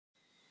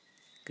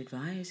Good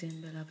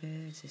rising,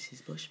 beloveds. This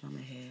is Bush Mama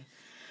here,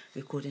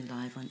 recording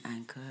live on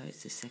Anchor.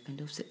 It's the 2nd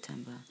of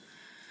September,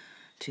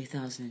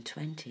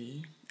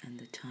 2020, and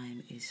the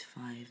time is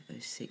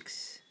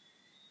 5:06.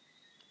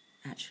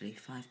 Actually,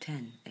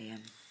 5:10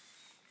 a.m.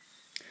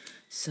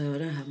 So I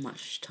don't have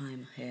much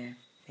time here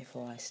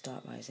before I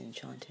start rising and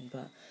chanting,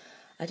 but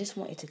I just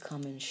wanted to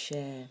come and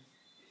share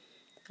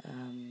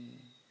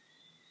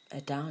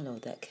a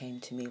download that came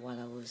to me while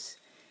I was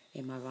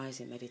in my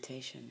rising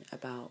meditation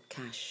about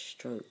cash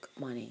stroke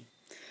money.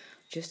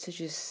 Just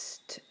to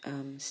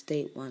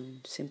state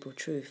one simple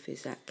truth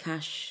is that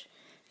cash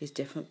is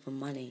different from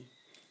money.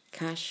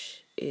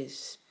 Cash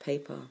is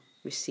paper,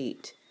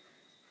 receipt,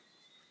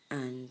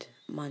 and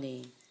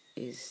money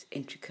is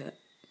intricate,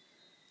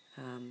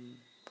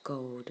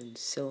 gold and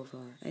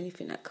silver,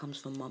 anything that comes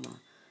from mama.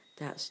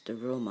 That's the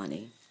real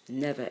money.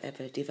 Never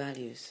ever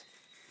devalues.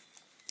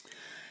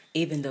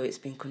 Even though it's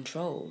been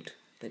controlled,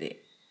 but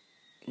it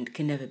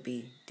can never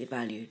be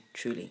devalued,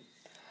 truly.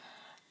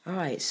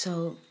 Alright,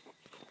 so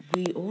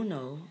we all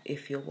know,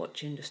 if you're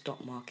watching the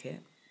stock market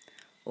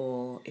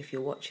or if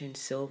you're watching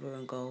silver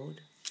and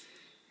gold,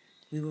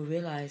 we will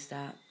realize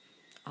that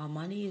our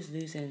money is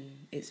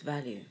losing its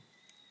value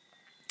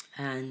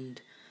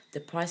and the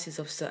prices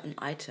of certain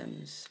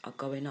items are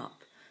going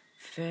up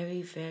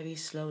very, very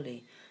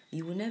slowly.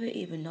 You will never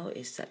even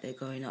notice that they're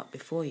going up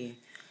before you.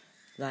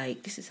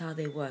 Like, this is how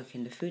they work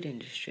in the food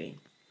industry.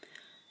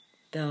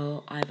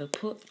 They'll either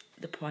put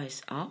the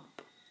price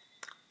up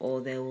or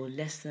they will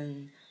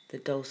lessen the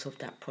dose of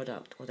that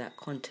product or that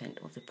content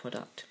of the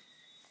product.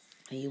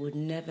 And you would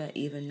never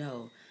even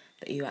know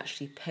that you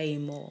actually pay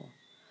more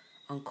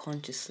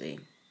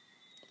unconsciously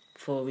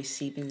for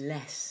receiving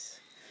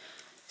less.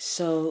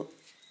 So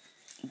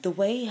the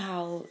way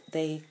how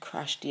they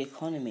crash the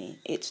economy,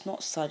 it's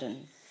not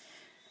sudden.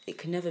 It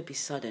can never be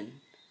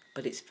sudden,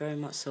 but it's very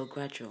much so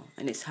gradual.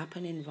 And it's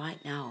happening right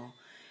now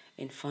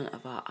in front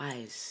of our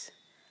eyes.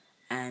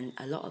 And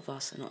a lot of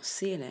us are not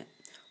seeing it.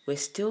 We're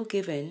still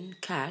giving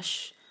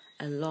cash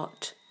a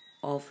lot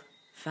of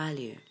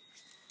value.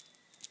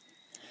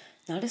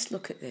 Now let's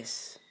look at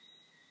this.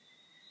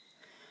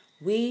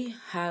 We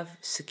have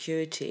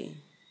security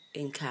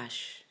in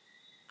cash.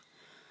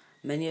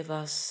 Many of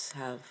us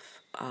have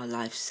our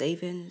life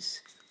savings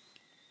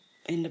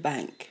in the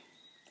bank.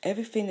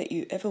 Everything that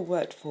you ever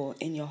worked for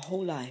in your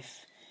whole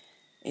life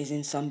is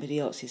in somebody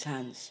else's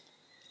hands.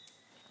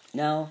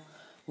 Now,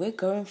 we're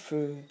going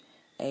through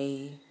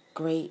a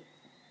great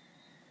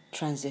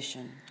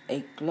transition,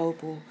 a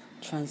global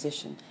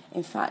transition.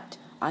 In fact,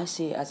 I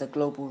see it as a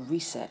global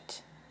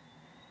reset.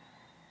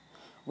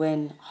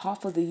 When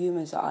half of the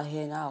humans that are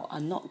here now are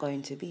not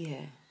going to be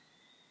here.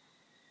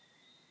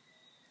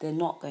 They're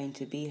not going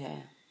to be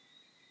here.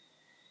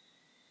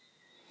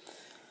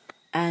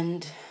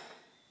 And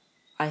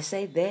I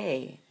say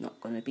they're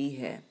not going to be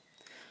here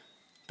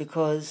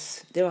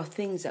because there are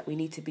things that we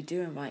need to be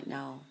doing right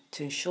now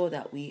to ensure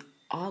that we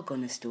are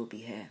going to still be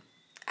here.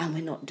 And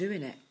we're not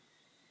doing it.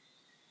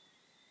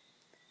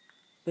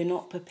 We're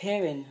not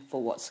preparing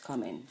for what's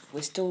coming.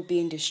 We're still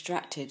being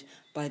distracted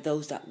by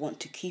those that want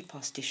to keep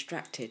us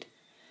distracted.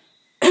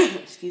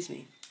 Excuse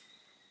me.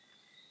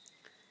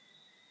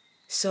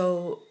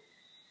 So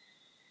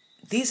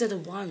these are the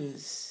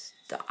ones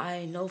that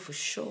I know for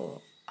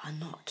sure are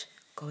not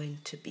going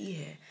to be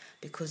here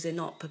because they're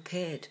not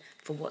prepared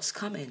for what's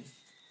coming.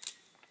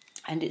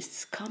 And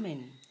it's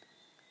coming.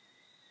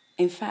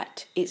 In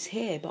fact, it's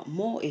here, but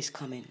more is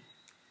coming.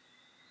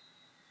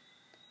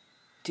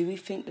 Do we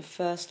think the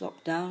first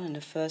lockdown and the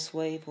first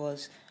wave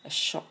was a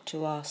shock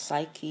to our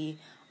psyche,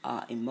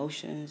 our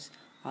emotions,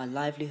 our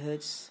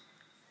livelihoods?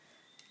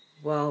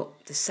 Well,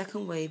 the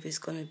second wave is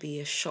going to be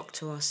a shock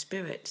to our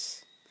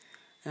spirits.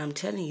 And I'm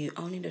telling you,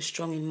 only the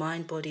strong in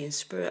mind, body and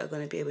spirit are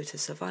going to be able to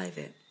survive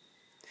it.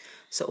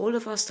 So all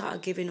of us that are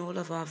giving all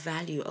of our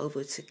value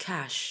over to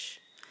cash,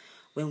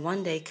 when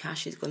one day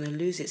cash is going to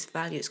lose its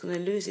value, it's going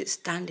to lose its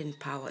standing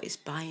power, its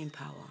buying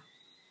power.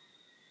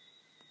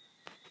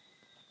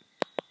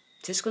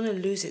 It's just going to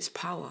lose its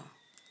power.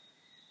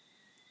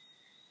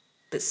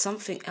 But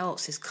something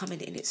else is coming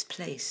in its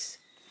place.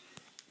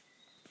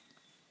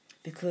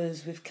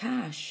 Because with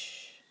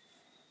cash,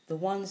 the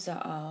ones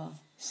that are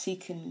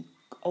seeking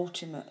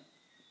ultimate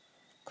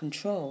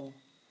control,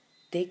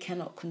 they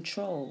cannot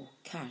control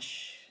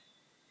cash.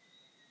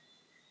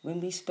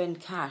 When we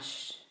spend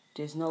cash,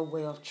 there's no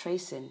way of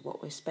tracing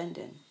what we're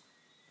spending.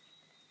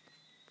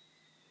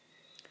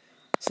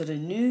 So the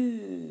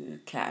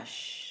new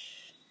cash,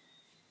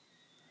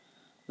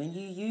 when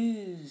you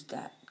use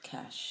that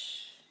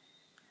cash,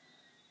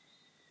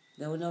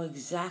 they will know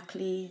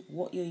exactly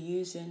what you're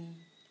using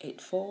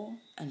it for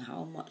and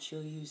how much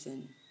you're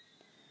using.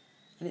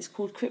 And it's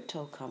called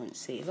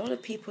cryptocurrency. A lot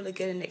of people are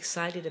getting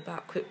excited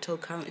about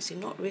cryptocurrency,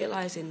 not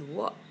realizing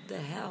what the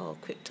hell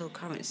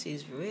cryptocurrency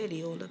is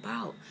really all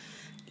about.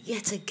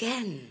 Yet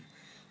again,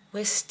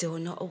 we're still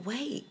not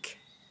awake.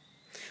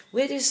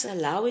 We're just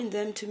allowing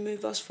them to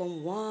move us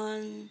from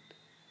one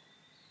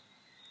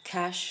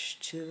cash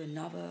to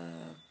another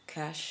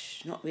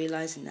cash, not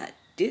realizing that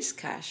this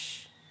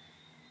cash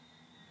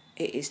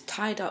it is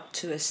tied up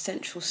to a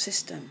central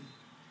system.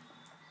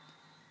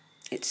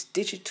 It's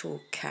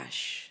digital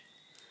cash.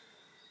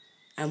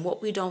 And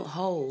what we don't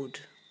hold,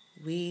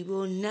 we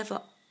will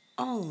never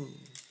own.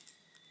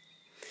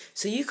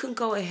 So you can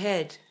go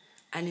ahead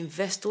and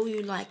invest all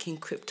you like in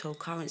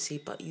cryptocurrency,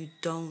 but you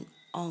don't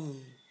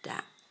own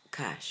that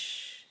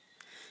cash,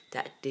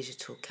 that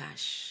digital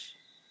cash.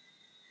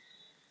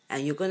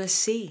 And you're going to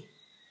see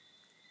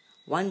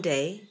one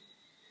day,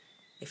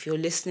 if you're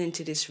listening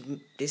to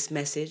this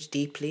message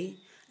deeply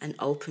and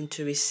open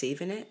to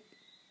receiving it,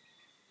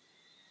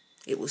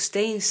 it will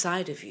stay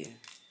inside of you.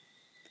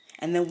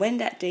 And then when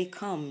that day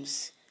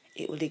comes,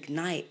 it will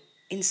ignite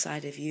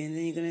inside of you. And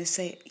then you're going to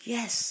say,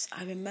 yes,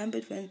 I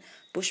remembered when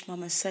Bush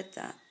Mama said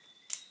that.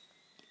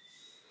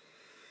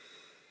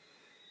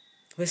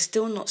 We're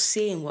still not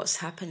seeing what's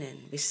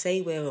happening. We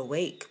say we're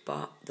awake,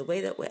 but the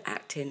way that we're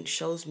acting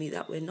shows me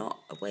that we're not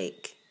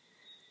awake.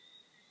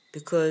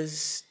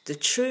 Because the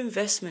true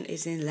investment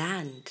is in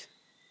land,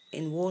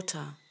 in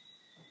water,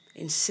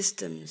 in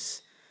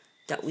systems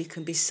that we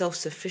can be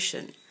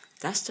self-sufficient.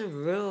 That's the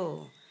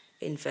real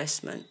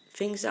investment.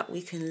 Things that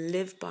we can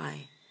live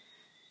by,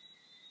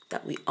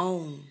 that we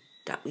own,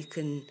 that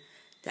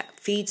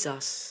feeds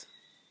us,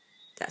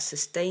 that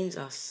sustains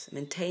us,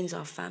 maintains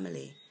our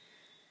family.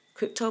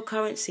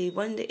 Cryptocurrency,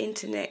 when the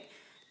internet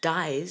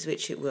dies,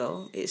 which it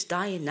will, it's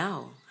dying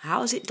now.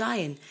 How is it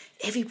dying?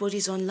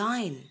 Everybody's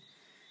online.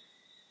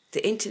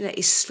 The internet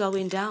is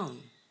slowing down.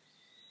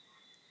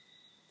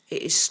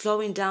 It is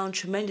slowing down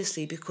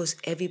tremendously because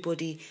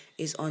everybody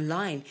is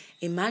online.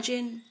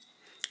 Imagine,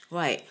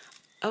 right,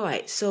 all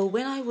right, so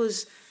when I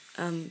was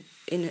in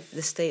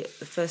the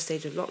first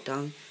stage of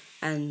lockdown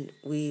and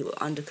we were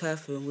under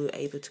curfew and we were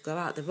able to go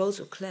out, the roads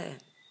were clear.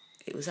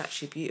 It was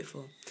actually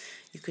beautiful.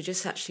 You could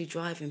just actually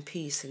drive in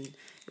peace and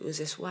it was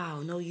just,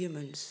 wow, no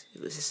humans.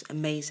 It was just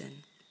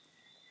amazing.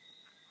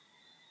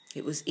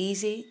 It was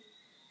easy.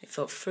 It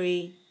felt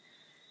free.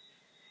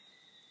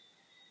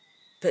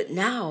 But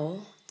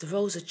now the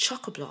roads are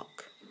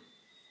chock-a-block.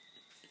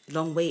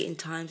 Long waiting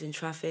times in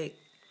traffic.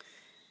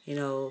 You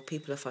know,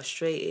 people are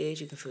frustrated.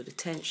 You can feel the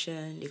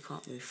tension. You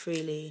can't move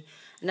freely.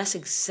 And that's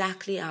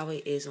exactly how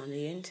it is on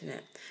the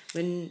internet.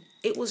 When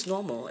it was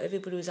normal,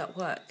 everybody was at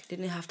work.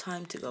 Didn't have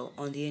time to go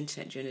on the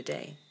internet during the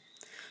day.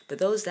 But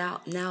those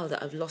that now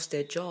that have lost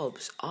their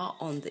jobs are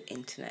on the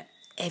internet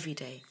every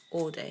day,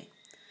 all day.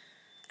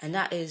 And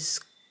that is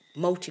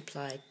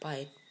multiplied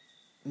by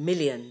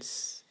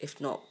millions, if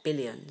not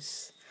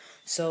billions.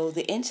 So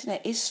the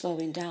internet is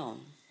slowing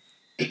down.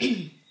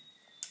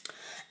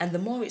 And the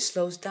more it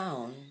slows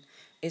down,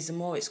 is the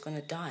more it's going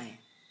to die.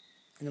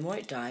 And the more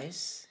it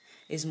dies,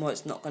 is the more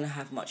it's not going to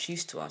have much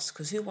use to us.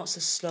 Because who wants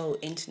a slow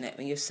internet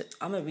when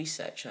I'm a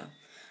researcher,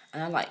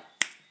 and I like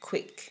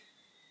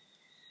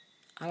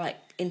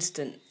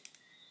instant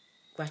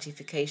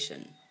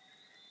gratification.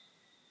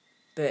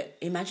 But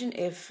imagine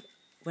if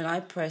when I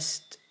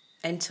pressed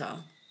enter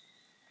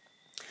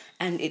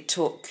and it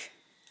took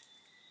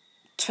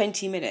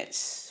 20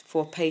 minutes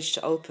for a page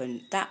to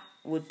open, that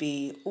would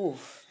be,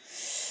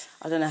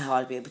 I don't know how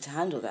I'd be able to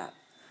handle that.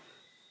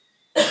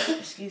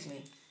 Excuse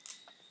me.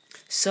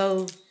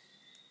 So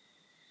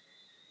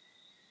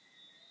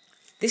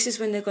this is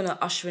when they're going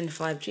to usher in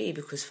 5G,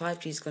 because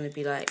 5G is going to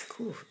be like,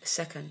 a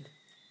second,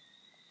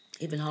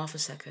 even half a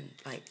second,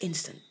 like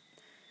instant.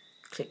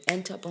 Click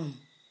enter, boom.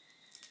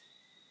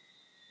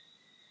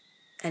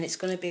 And it's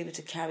going to be able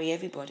to carry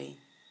everybody.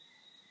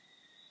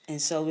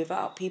 And so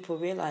without people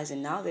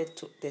realizing, now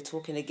they're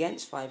talking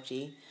against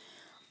 5G,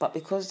 but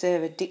because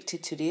they're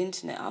addicted to the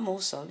internet, let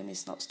me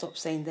not stop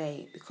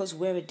saying because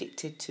we're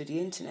addicted to the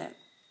internet,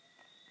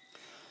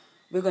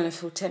 we're going to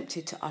feel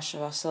tempted to usher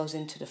ourselves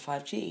into the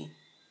 5G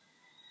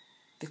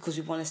because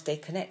we want to stay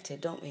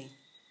connected, don't we?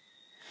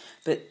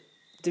 But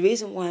the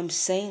reason why I'm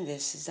saying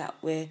this is that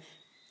we're,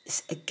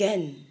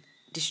 again,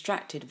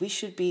 distracted. We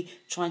should be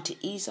trying to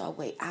ease our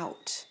way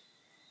out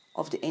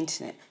of the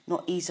internet,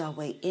 not ease our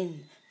way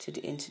in to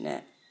the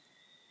internet.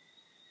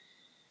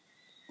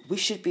 We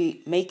should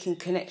be making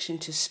connection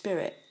to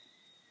spirit.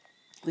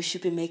 We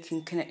should be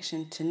making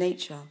connection to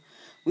nature.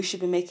 We should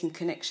be making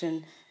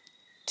connection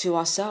to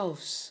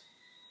ourselves.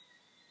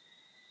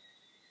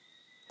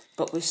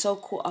 But we're so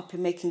caught up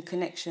in making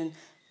connection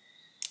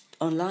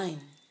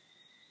online.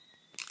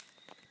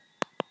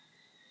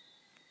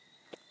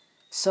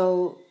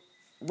 So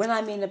when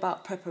I mean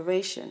about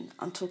preparation,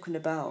 I'm talking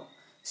about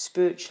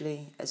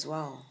spiritually as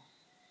well.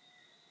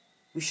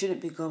 We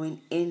shouldn't be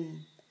going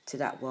into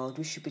that world.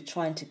 We should be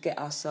trying to get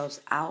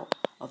ourselves out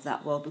of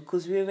that world,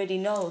 because we already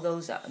know,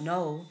 those that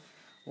know,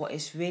 what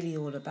it's really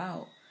all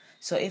about.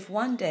 So if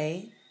one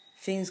day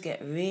things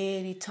get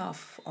really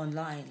tough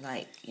online,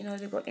 like,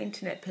 they've got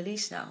internet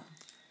police now,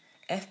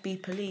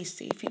 FB police,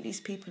 do you think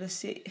these people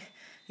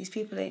these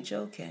people ain't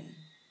joking?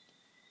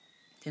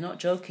 They're not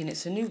joking.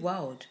 It's a new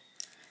world.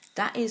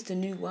 That is the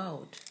new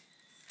world.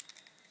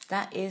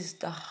 That is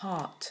the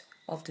heart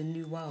of the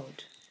new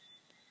world.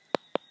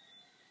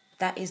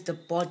 That is the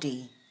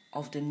body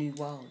of the new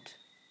world.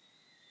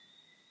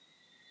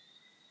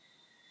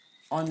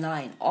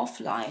 online.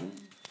 Offline,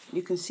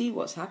 you can see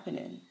what's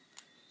happening.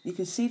 You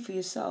can see for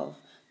yourself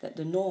that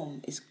the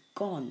norm is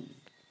gone.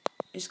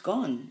 It's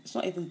gone. It's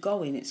not even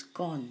going, it's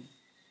gone.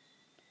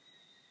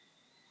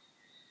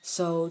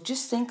 So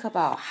just think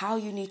about how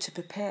you need to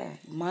prepare,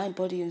 mind,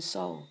 body and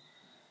soul.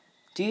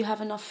 Do you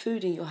have enough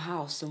food in your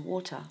house and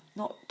water?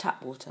 Not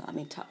tap water. I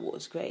mean, tap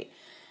water's great.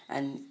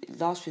 And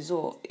last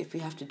resort, if we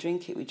have to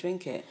drink it, we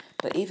drink it.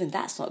 But even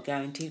that's not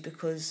guaranteed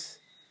because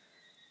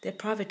they're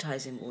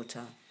privatizing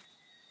water.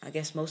 I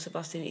guess most of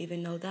us didn't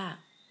even know that.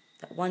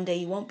 That one day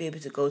you won't be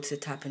able to go to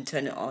the tap and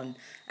turn it on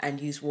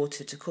and use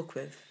water to cook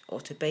with or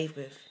to bathe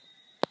with.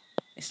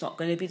 It's not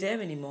going to be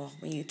there anymore.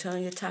 When you turn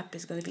on your tap,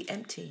 it's going to be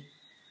empty.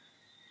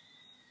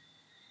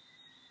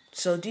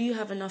 So do you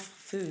have enough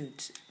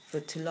food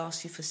to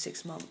last you for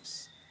 6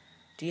 months?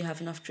 Do you have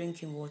enough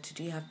drinking water?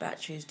 Do you have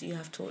batteries? Do you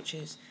have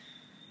torches?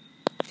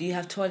 Do you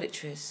have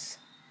toiletries?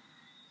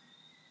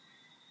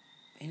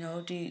 You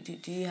know, do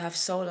you have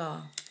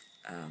solar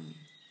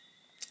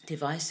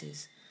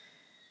devices?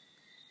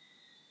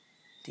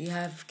 Do you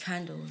have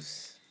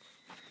candles?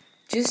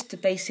 Just the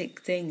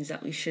basic things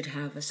that we should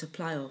have a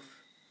supply of.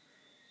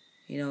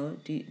 You know,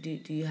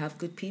 do you have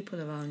good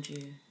people around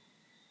you?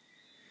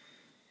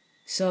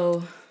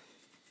 So,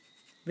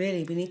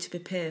 really, we need to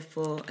prepare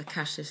for a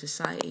cashless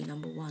society,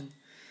 number one.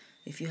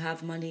 If you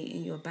have money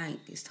in your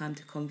bank, it's time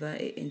to convert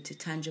it into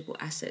tangible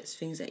assets,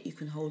 things that you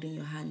can hold in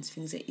your hands,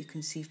 things that you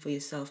can see for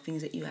yourself,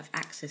 things that you have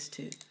access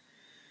to,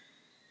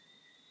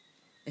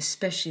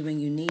 especially when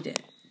you need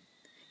it.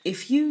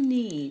 If you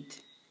need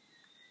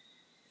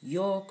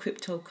your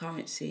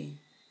cryptocurrency,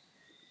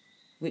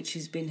 which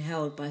has been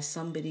held by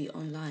somebody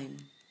online,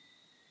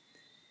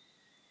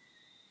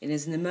 and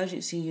there's an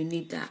emergency, you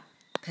need that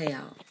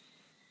payout,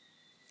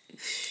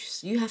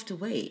 you have to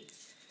wait.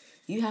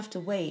 You have to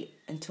wait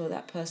until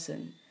that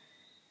person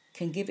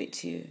can give it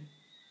to you.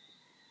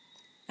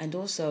 And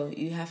also,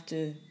 you have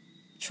to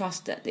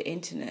trust that the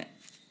internet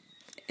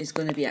is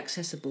going to be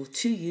accessible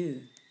to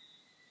you.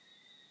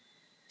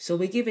 So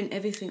we're giving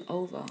everything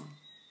over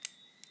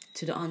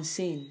to the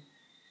unseen.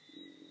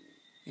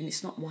 And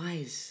it's not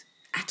wise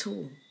at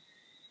all.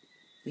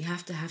 We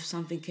have to have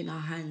something in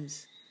our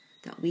hands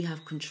that we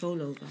have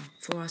control over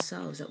for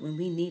ourselves, that when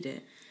we need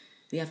it,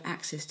 we have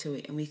access to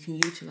it and we can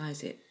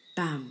utilize it.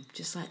 Bam,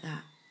 just like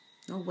that.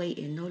 No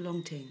waiting, no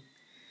long thing.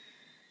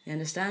 You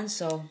understand?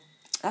 So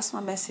that's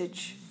my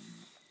message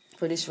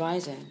for this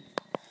rising.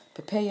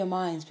 Prepare your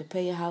minds,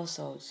 prepare your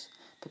households,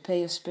 prepare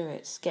your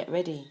spirits, get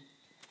ready.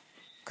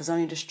 Because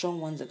only the strong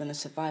ones are going to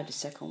survive the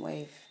second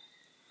wave.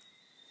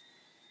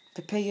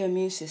 Prepare your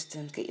immune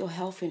systems, get your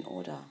health in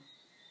order.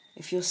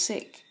 If you're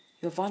sick,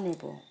 you're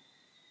vulnerable.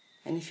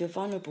 And if you're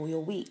vulnerable, you're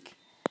weak.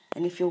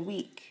 And if you're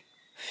weak,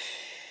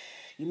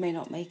 you may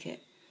not make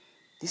it.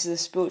 This is a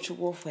spiritual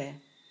warfare.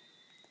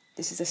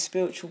 This is a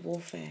spiritual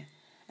warfare.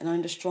 And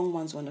only the strong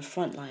ones are on the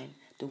front line.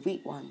 The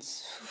weak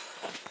ones,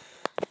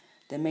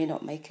 they may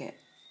not make it.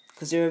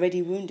 Because they're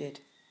already wounded.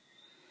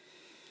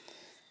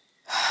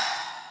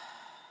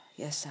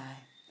 Yes, I.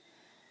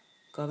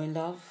 Go in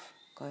love,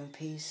 go in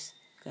peace,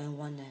 go in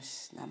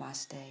oneness.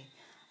 Namaste.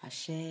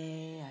 Ashe,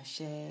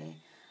 Ashe,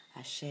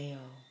 Asheo.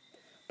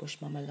 Bush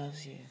Mama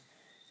loves you.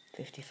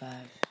 55.